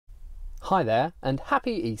Hi there and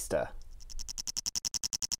happy Easter!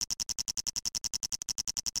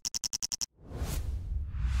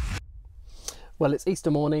 Well, it's Easter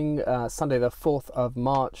morning, Sunday the 4th of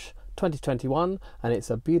March 2021, and it's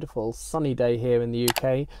a beautiful sunny day here in the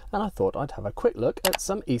UK, and I thought I'd have a quick look at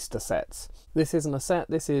some Easter sets. This isn't a set,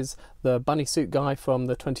 this is the bunny suit guy from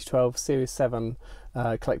the 2012 Series 7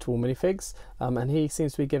 collectible minifigs, and he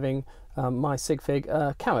seems to be giving my sigfig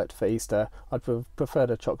a carrot for Easter. I'd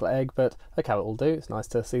preferred a chocolate egg, but a carrot will do. It's nice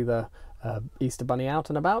to see the Easter bunny out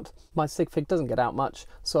and about. My sigfig doesn't get out much,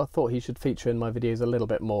 so I thought he should feature in my videos a little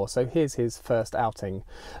bit more. So here's his first outing.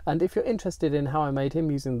 And if you're interested in how I made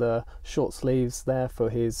him using the short sleeves there for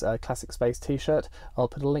his Classic Space t-shirt, I'll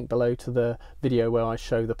put a link below to the video where I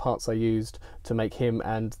show the parts I used to make him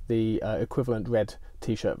and the equivalent red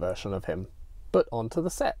t-shirt version of him. But on to the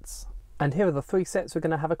sets. And here are the 3 sets we're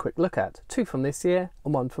going to have a quick look at. 2 from this year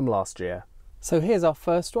and 1 from last year. So here's our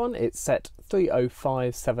first one. It's set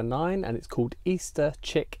 30579 and it's called Easter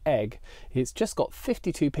Chick Egg. It's just got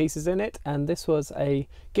 52 pieces in it, and this was a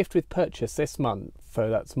gift with purchase this month,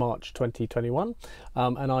 so that's March 2021,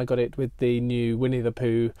 and I got it with the new Winnie the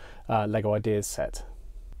Pooh Lego Ideas set.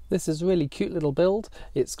 This is a really cute little build.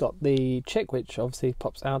 It's got the chick, which obviously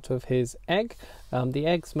pops out of his egg. The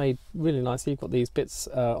egg's made really nicely. You've got these bits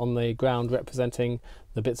on the ground representing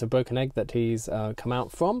the bits of broken egg that he's come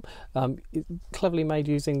out from. Cleverly made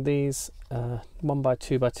using these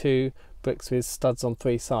 1x2x2 bricks with studs on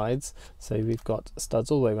 3 sides. So we've got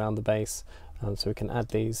studs all the way around the base, so we can add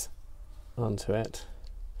these onto it,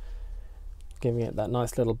 giving it that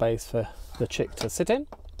nice little base for the chick to sit in.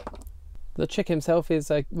 The chick himself is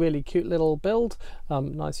a really cute little build.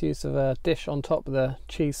 Nice use of a dish on top of the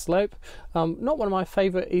cheese slope. Not one of my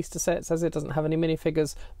favourite Easter sets as it doesn't have any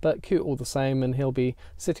minifigures, but cute all the same, and he'll be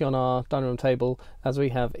sitting on our dining room table as we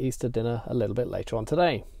have Easter dinner a little bit later on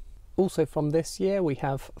today. Also from this year we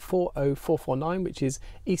have 40449, which is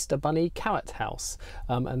Easter Bunny Carrot House,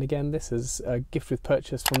 and again this is a gift with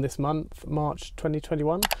purchase from this month, March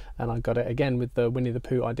 2021, and I got it again with the Winnie the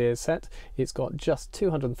Pooh Ideas set. It's got just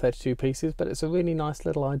 232 pieces, but it's a really nice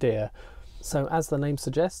little idea. So as the name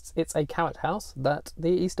suggests, it's a carrot house that the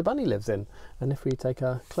Easter Bunny lives in, and if we take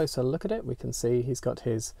a closer look at it, we can see he's got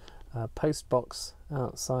his post box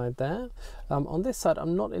outside there. On this side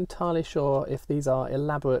I'm not entirely sure if these are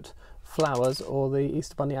elaborate flowers or the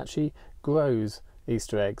Easter Bunny actually grows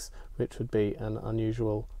Easter eggs, which would be an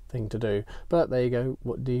unusual thing to do, but there you go.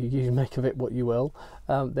 What do you make of it? What you will.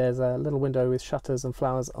 There's a little window with shutters and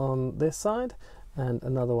flowers on this side and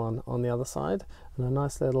another one on the other side, and a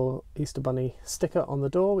nice little Easter Bunny sticker on the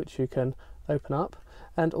door which you can open up.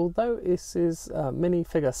 And although this is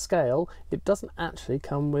minifigure scale, it doesn't actually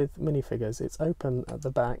come with minifigures. It's open at the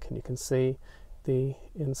back and you can see the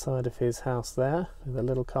inside of his house there with a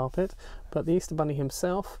little carpet, but the Easter Bunny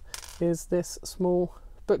himself is this small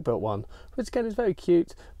brick built one, which again is very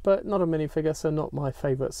cute, but not a minifigure, so not my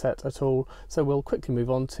favourite set at all. So we'll quickly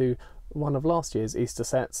move on to one of last year's Easter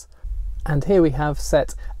sets. And here we have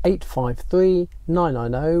set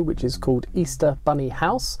 853990, which is called Easter Bunny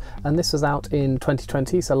House, and this was out in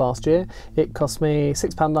 2020, so last year. It cost me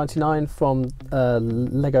 £6.99 from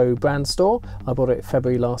Lego brand store. I bought it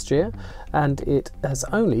February last year, and it has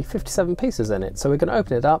only 57 pieces in it. So we're going to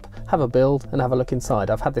open it up, have a build, and have a look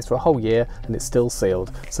inside. I've had this for a whole year and it's still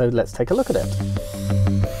sealed, so let's take a look at it.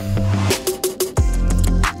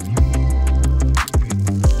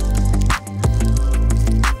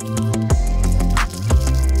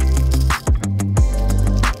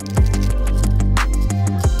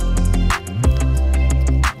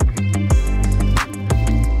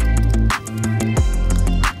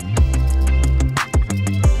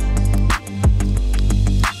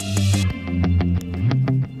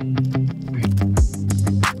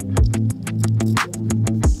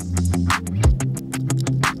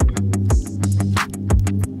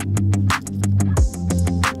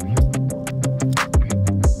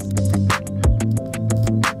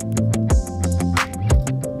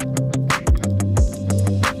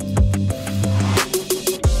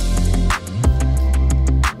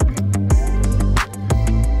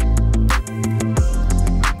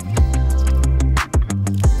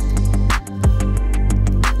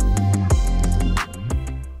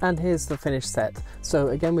 And here's the finished set. So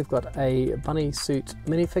again, we've got a bunny suit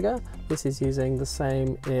minifigure. This is using the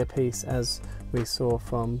same earpiece as we saw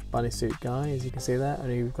from Bunny Suit Guy, as you can see there.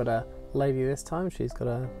 Only we've got a lady this time. She's got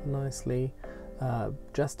a nicely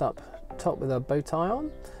dressed up top with a bow tie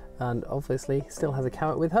on, and obviously still has a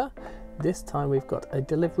carrot with her. This time we've got a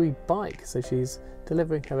delivery bike, so she's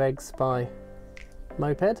delivering her eggs by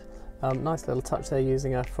moped, Nice little touch there,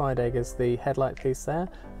 using a fried egg as the headlight piece there,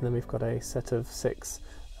 and then we've got a set of 6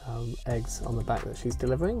 eggs on the back that she's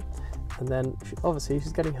delivering, and then obviously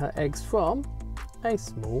she's getting her eggs from a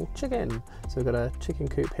small chicken. So we've got a chicken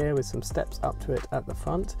coop here with some steps up to it at the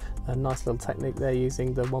front. A nice little technique there,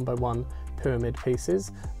 using the 1x1 pyramid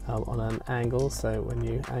pieces on an angle, so when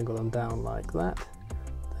you angle them down like that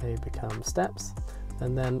they become steps.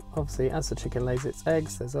 And then obviously as the chicken lays its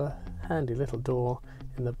eggs, there's a handy little door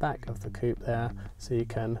in the back of the coop there, so you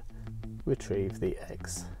can retrieve the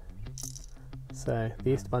eggs. So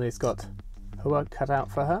the Easter Bunny's got her work cut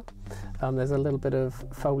out for her. There's a little bit of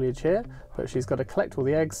foliage here, but she's got to collect all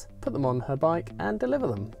the eggs, put them on her bike and deliver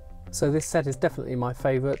them. So this set is definitely my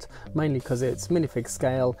favourite, mainly because it's minifig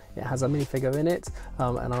scale, it has a minifigure in it,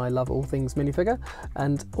 and I love all things minifigure.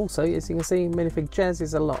 And also, as you can see, Minifig Jez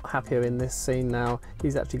is a lot happier in this scene now.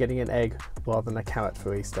 He's actually getting an egg rather than a carrot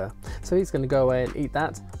for Easter. So he's going to go away and eat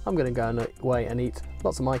that. I'm going to go away and eat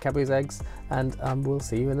lots of my Cadbury's eggs, and we'll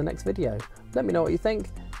see you in the next video. Let me know what you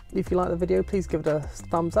think. If you like the video, please give it a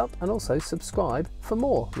thumbs up and also subscribe for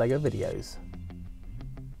more LEGO videos.